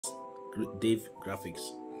Dave Graphics.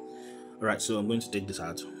 Alright, so I'm going to take this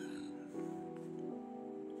out.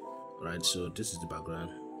 Alright, so this is the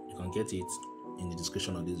background. You can get it in the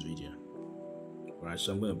description of this video. Alright,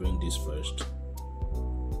 so I'm going to bring this first.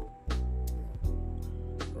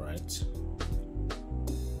 Alright.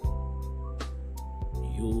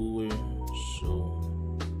 You were so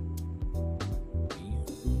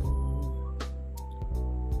beautiful.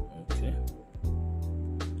 Okay.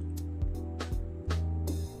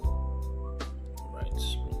 Alright,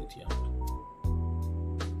 bring it here.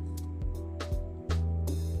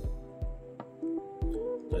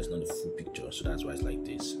 That's not the full picture, so that's why it's like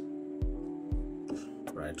this.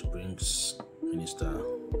 Right, brings Mr.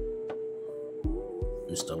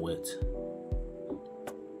 Wet.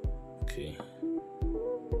 Okay.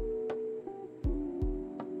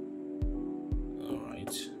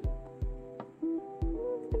 Alright.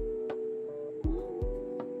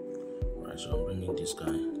 Alright, so I'm bringing this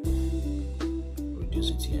guy. Reduce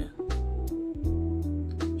it here.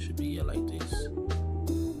 Should be here like this.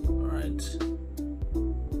 Alright.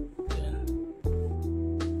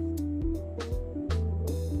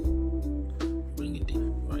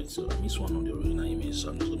 So I missed one on the original image, so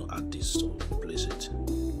I'm just going to add this to replace it.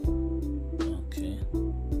 Okay.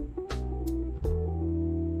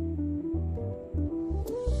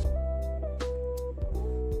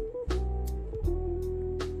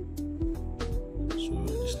 So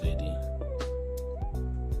this lady,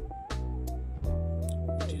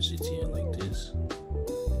 reduce it here like this.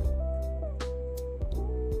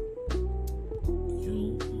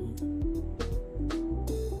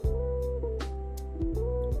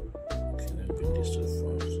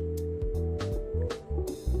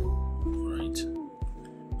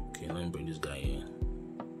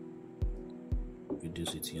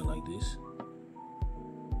 Reduce it here like this.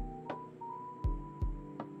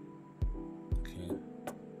 Okay.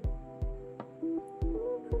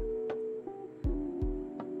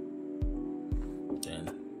 Then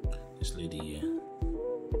this lady here,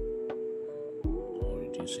 I'll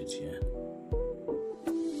reduce it here.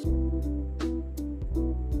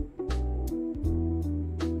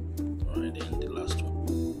 Alright, then the last one.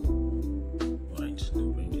 Alright,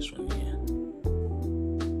 I'll bring this one here.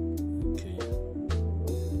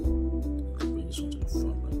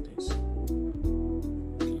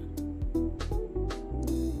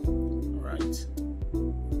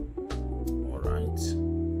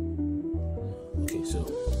 So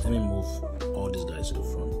let me move all these guys to the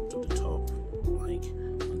front, to the top, like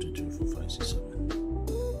 1, 2, 3, 4, 5, 6, 7,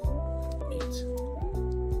 8.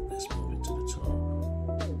 Let's move it to the top.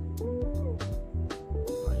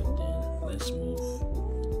 Right, then let's move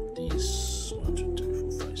these 1, 2, 3,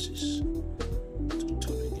 4, 5, 6 to the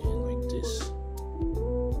top again, like this.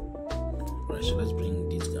 Right, so let's bring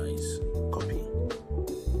these guys, copy.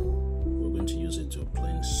 We're going to use it to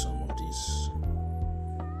blend some of these.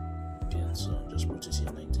 So just put it here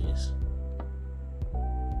like this.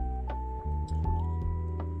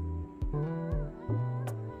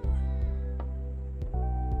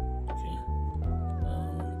 Okay.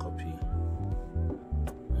 Copy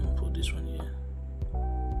and put this one here.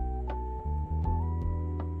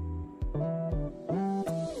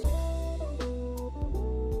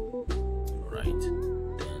 Right.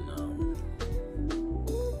 Then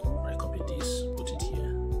right, copy this, put it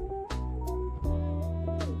here.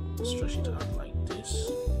 Stretch it out like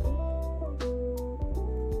this.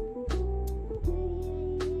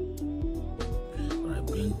 Alright,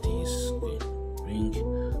 bring this, okay, bring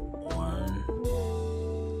 1,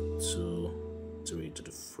 2, 3 to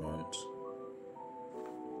the front.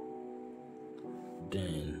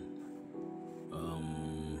 Then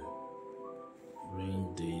bring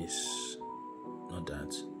this, not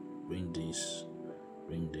that, bring this,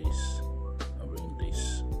 and bring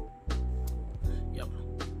this. Yep.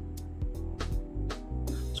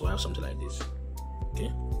 So I have something like this.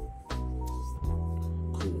 Okay,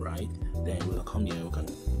 cool, right? Then we'll come here, we can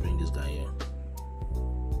bring this guy here.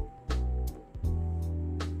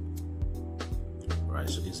 Right,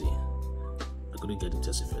 so this is it. I couldn't get the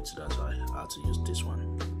test effect, so that's why I had to use this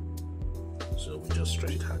one. So we just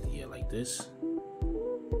stretch it out here like this.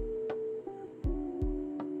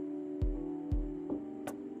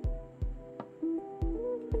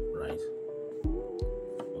 Right.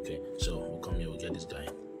 Okay, so we'll come here, we'll get this guy.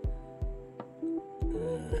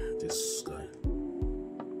 This guy.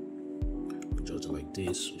 We just do like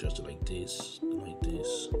this, we just do like this, like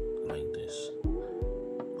this, like this.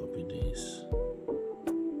 Copy this.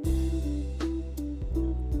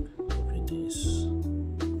 Copy this.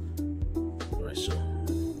 Alright, so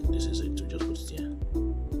this is it. We just put it here.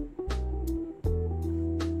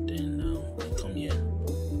 Then we come here.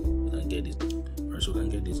 We can get it. Alright, so we can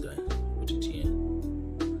get this guy, put it here,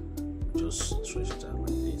 just stretch it out like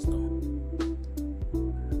this now.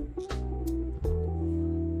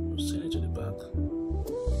 We'll send it to the back,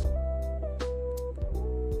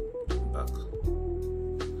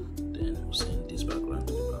 then we'll send this background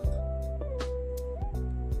to the back.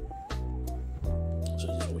 So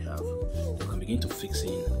this is what we have. We can begin to fix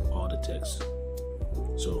in all the text.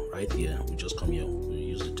 So right here, we just come here, we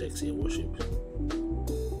use the text here, worship.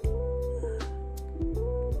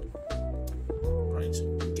 Right,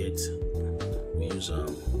 we use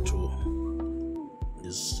through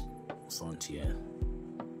this font here.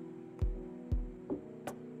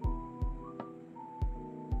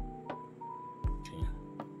 Okay.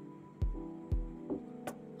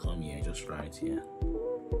 Come here, just right here.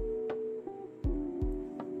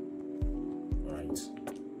 Right.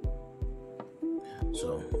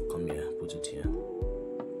 So come here, put it here.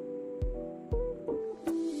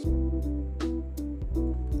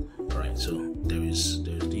 Alright, so there's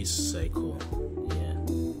this cycle here.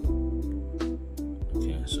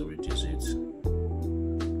 Okay, so reduce it,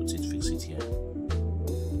 put it, fix it here.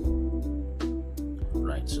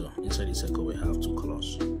 Right, so inside the cycle we have two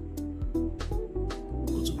colors.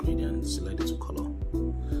 Go to gradient, select the two color.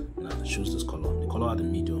 Now choose this color. The color at the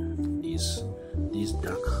middle is this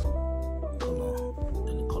dark color,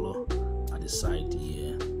 and the color at the side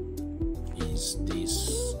here is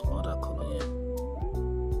this other color here.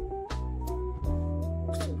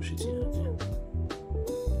 So push it here, okay.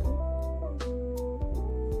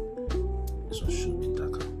 This one should be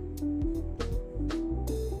darker.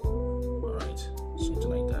 Alright, something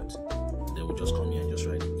like that. Then we'll just come here and just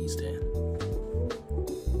write is there.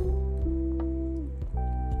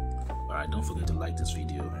 Alright, don't forget to like this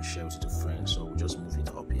video and share it with your friends. So we'll just move it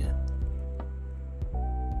up here.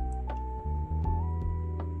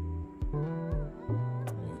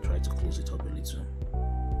 And try to close it up a little.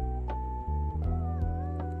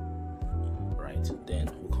 Right,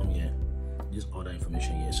 then we'll come here. This other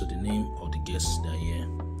information here. So the name of the guests that are here.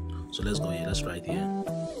 So let's go here. Let's write here.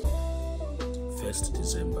 1st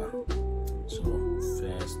December. So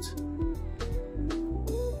 1st.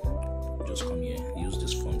 Just come here. Use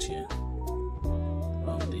this font here.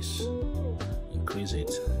 This, increase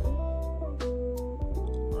it.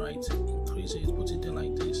 Right, increase it, put it there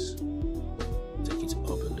like this, take it up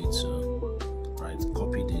a little. Right,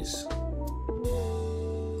 copy this,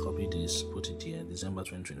 put it here, December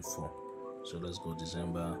 2024. So let's go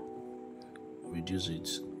December, reduce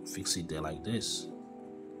it, fix it there like this.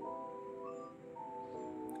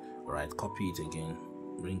 Alright, copy it again,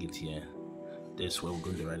 bring it here. That's where we're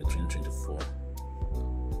going to write the 2024.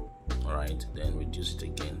 Alright, then reduce it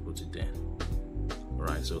again, put it there.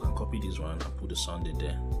 Alright, so we can copy this one and put the Sunday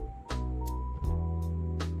there.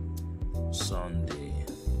 Sunday.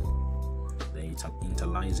 Then you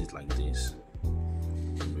internalize it like this.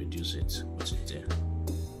 And reduce it, put it there.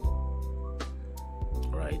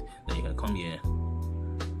 Alright, then you can come here.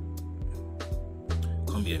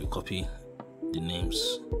 Come here, we copy the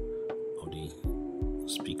names of the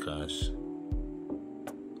speakers.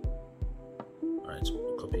 Alright, so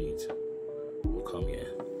we'll copy it. We'll come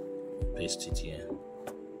here, paste it here.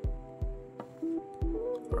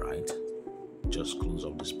 Alright, just close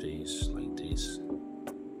up the space like this.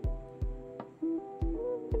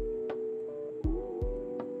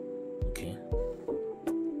 Okay.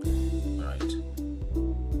 Alright.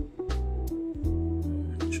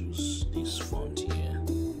 Choose this font here.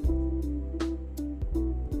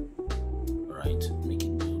 Alright, make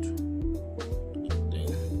it bold. Then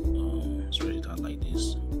spread it out like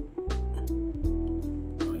this.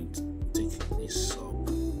 This up.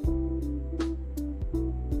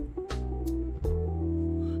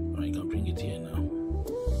 Alright, you can bring it here now.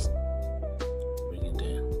 Bring it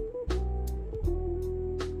there.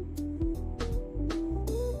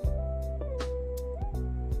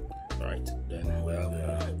 Alright, then we have a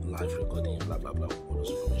live recording, blah blah blah, all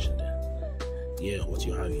those information there. Yeah, what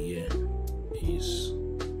you have here is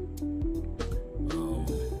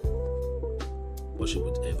worship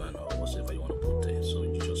with Evan or whatever you want to put there. So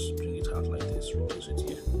you just bring it out like this, reduce it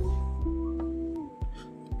here.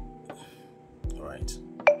 Alright.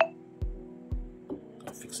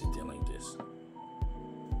 Can fix it there like this.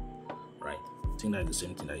 Right. I think that's the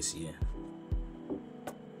same thing that I see here.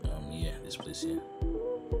 Yeah, this place here.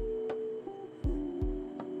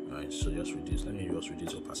 Alright, so just reduce. Let me just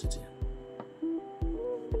reduce opacity.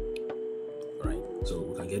 Alright, so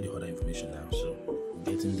we can get the other information now. So we're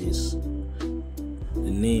getting this. The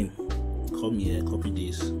name, come here, copy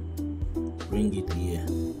this, bring it here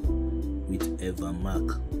with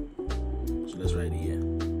Evermark. So let's write it here.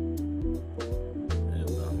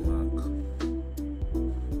 Evermark.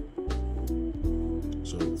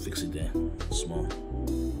 fix it there, small.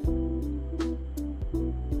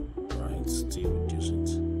 Right, still reduce it.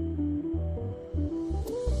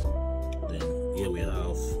 Then here we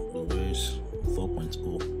have the waves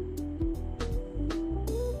 4.0.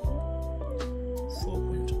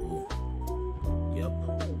 4.0. Yep.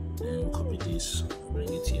 Then copy this,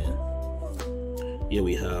 bring it here. Here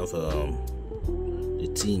we have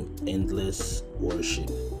the theme endless worship.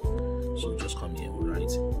 So just come here,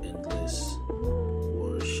 write endless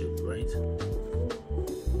worship, right?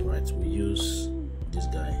 Right, we use this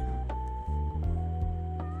guy.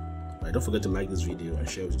 Right, don't forget to like this video and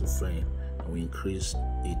share it with a friend. And we increase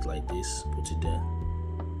it like this, put it there,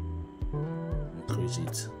 increase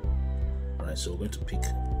it. Right, so we're going to pick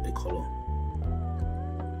a color.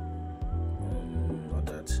 Not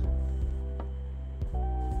that.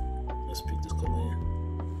 Let's pick this color here.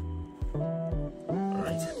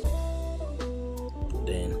 Alright.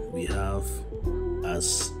 Then we have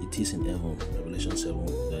as it is in heaven, Revelation 7,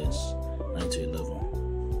 verse 9 to 11.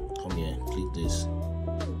 Come here, click this.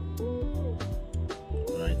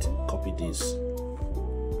 Alright, copy this.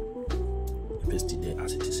 Paste it there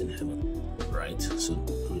as it is in heaven. Right, so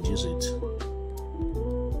reduce it.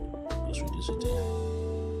 Just reduce it there.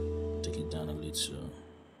 Take it down a little.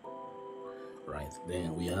 Right,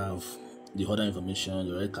 then we have the other information,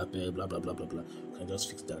 the red carpet, blah blah blah blah blah. You can just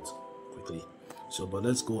fix that quickly. So, but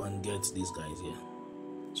let's go and get these guys here.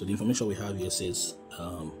 So the information we have here says,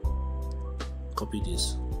 copy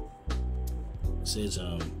this. It says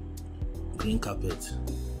green carpet.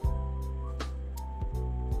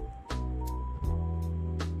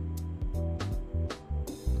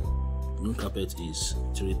 Green carpet is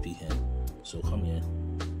 3 p.m. So come here.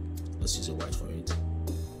 Let's use a white for it.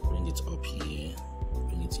 Bring it up here.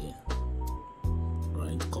 Bring it here.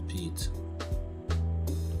 Right, copy it.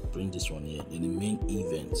 Bring this one here. Then the main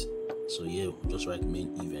event. So here, just write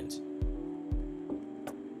main event.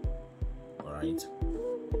 Alright.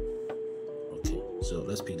 Okay, so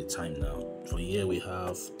let's pick the time now. For here we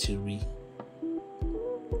have 3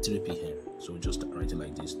 p.m. So we just write it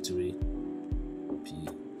like this, 3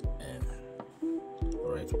 p.m.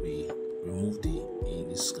 Alright, we remove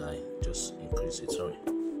this guy, just increase it, sorry.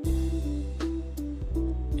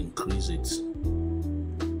 Increase it.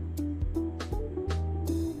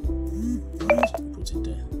 Right, put it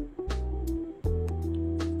there.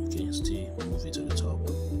 Okay, still move it to the top.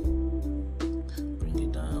 Bring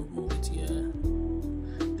it down, move it here.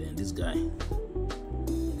 Then this guy.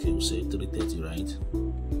 Okay, we'll say 3:30, right?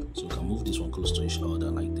 So we can move this one close to each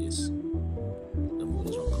other like this. Then move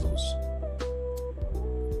this one close.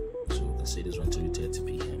 So we can say this one 3:30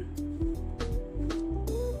 p.m.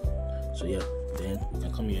 So yeah, then we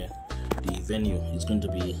can come here. The venue is going to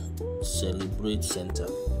be Celebrate Center.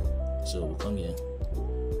 So we'll come here.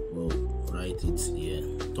 We'll write it here.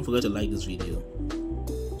 Don't forget to like this video.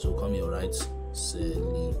 So come here, write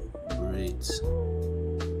Celebrate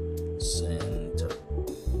Center.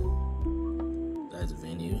 That's the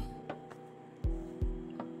venue.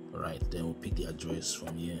 Alright, then we'll pick the address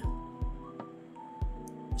from here.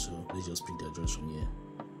 So let's just pick the address from here.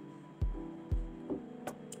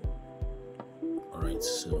 Alright,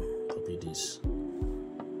 so copy this,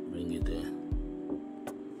 bring it there,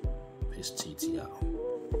 paste it here.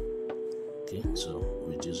 Okay, so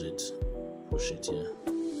reduce it, push it here,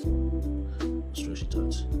 stretch it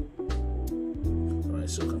out. Alright,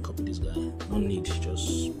 so we can copy this guy. No need,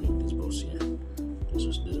 just bring this box here.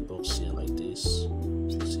 Just do the box here like this,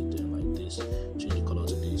 fix it there like this, change the color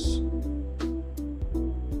to this.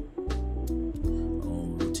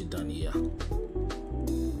 Rotate it down here.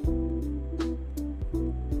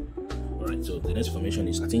 So the next information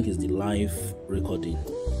is, I think, is the live recording.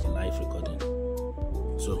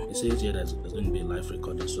 So it says here that there's going to be a live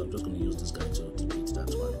recording. So I'm just going to use this guy to repeat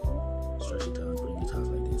that one. Stretch it out, bring it out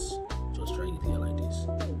like this. Just drag it here like this.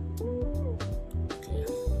 Okay.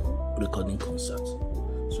 Recording concert.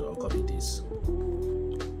 So I'll copy this.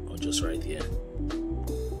 I'll just write here.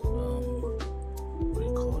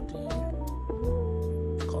 Recording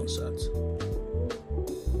concert.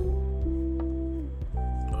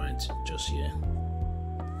 Just here.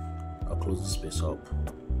 I'll close the space up.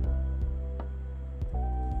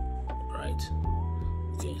 Right.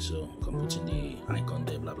 Okay, so I'm putting the icon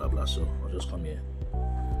there, blah blah blah. So I'll just come here.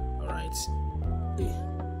 Alright.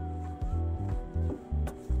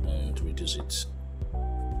 And reduce it.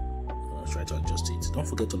 I'll try to adjust it. Don't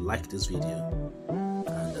forget to like this video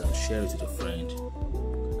and share it with a friend.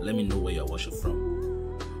 Let me know where you're watching from.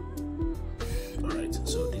 Alright,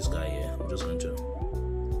 so this guy here, I'm just going to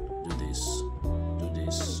do this,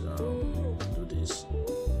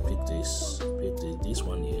 pick this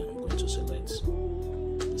one here. I'm going to select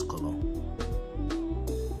this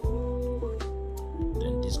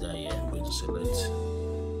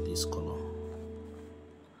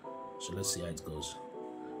So let's see how it goes.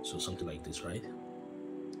 So something like this, right?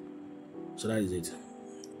 So that is it.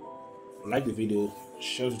 Like the video,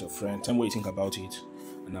 share it with a friend, tell me what you think about it,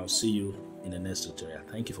 and I'll see you in the next tutorial.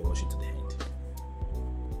 Thank you for watching to the end.